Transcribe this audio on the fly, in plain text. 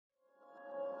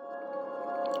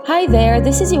Hi there,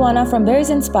 this is Ioana from Beers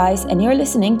and Spice, and you're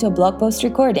listening to a blog post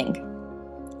recording.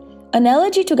 An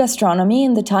elegy to gastronomy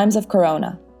in the times of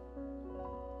Corona.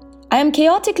 I am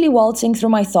chaotically waltzing through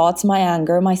my thoughts, my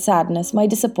anger, my sadness, my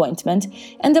disappointment,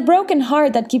 and the broken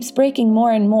heart that keeps breaking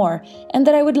more and more, and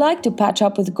that I would like to patch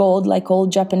up with gold like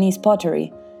old Japanese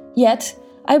pottery. Yet,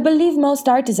 I believe most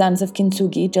artisans of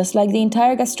kintsugi, just like the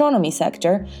entire gastronomy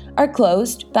sector, are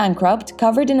closed, bankrupt,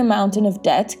 covered in a mountain of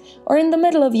debt, or in the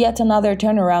middle of yet another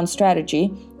turnaround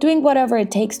strategy, doing whatever it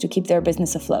takes to keep their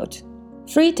business afloat.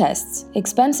 Free tests,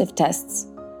 expensive tests.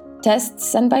 Tests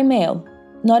sent by mail.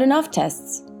 Not enough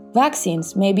tests.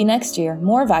 Vaccines, maybe next year.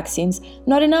 More vaccines,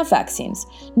 not enough vaccines.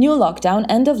 New lockdown,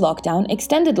 end of lockdown,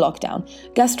 extended lockdown.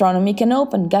 Gastronomy can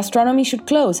open, gastronomy should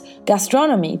close.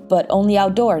 Gastronomy, but only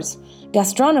outdoors.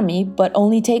 Gastronomy, but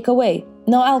only takeaway.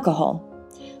 No alcohol.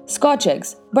 Scotch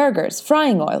eggs, burgers,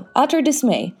 frying oil, utter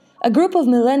dismay. A group of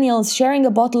millennials sharing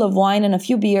a bottle of wine and a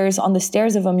few beers on the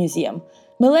stairs of a museum.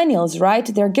 Millennials, right?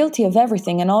 They're guilty of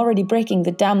everything and already breaking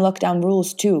the damn lockdown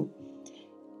rules too.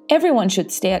 Everyone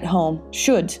should stay at home.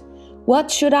 Should. What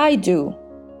should I do?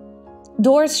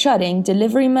 Doors shutting,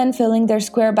 delivery men filling their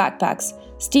square backpacks,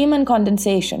 steam and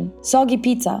condensation, soggy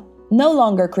pizza, no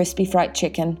longer crispy fried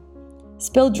chicken,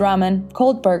 spilled ramen,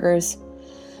 cold burgers.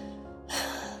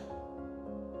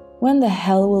 When the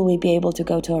hell will we be able to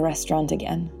go to a restaurant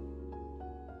again?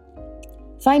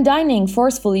 Fine dining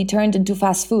forcefully turned into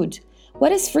fast food.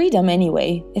 What is freedom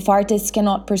anyway, if artists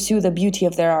cannot pursue the beauty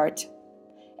of their art?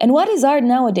 And what is art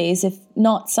nowadays if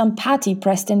not some patty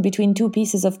pressed in between two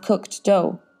pieces of cooked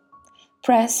dough?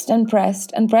 Pressed and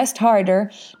pressed and pressed harder,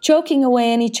 choking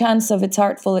away any chance of its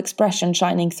artful expression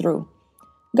shining through.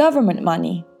 Government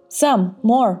money. Some,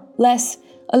 more, less,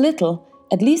 a little,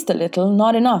 at least a little,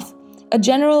 not enough. A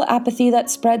general apathy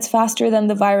that spreads faster than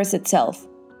the virus itself.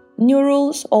 New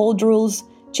rules, old rules,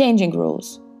 changing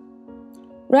rules.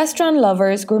 Restaurant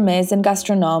lovers, gourmets and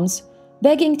gastronomes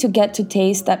begging to get to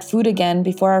taste that food again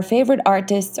before our favorite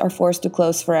artists are forced to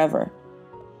close forever.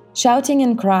 Shouting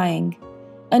and crying.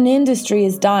 An industry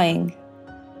is dying.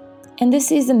 And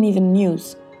this isn't even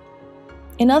news.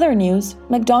 In other news,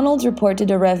 McDonald's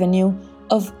reported a revenue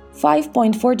of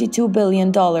 $5.42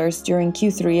 billion during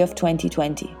Q3 of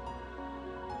 2020.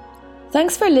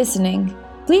 Thanks for listening.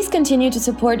 Please continue to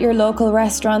support your local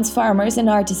restaurants, farmers, and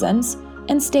artisans,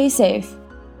 and stay safe.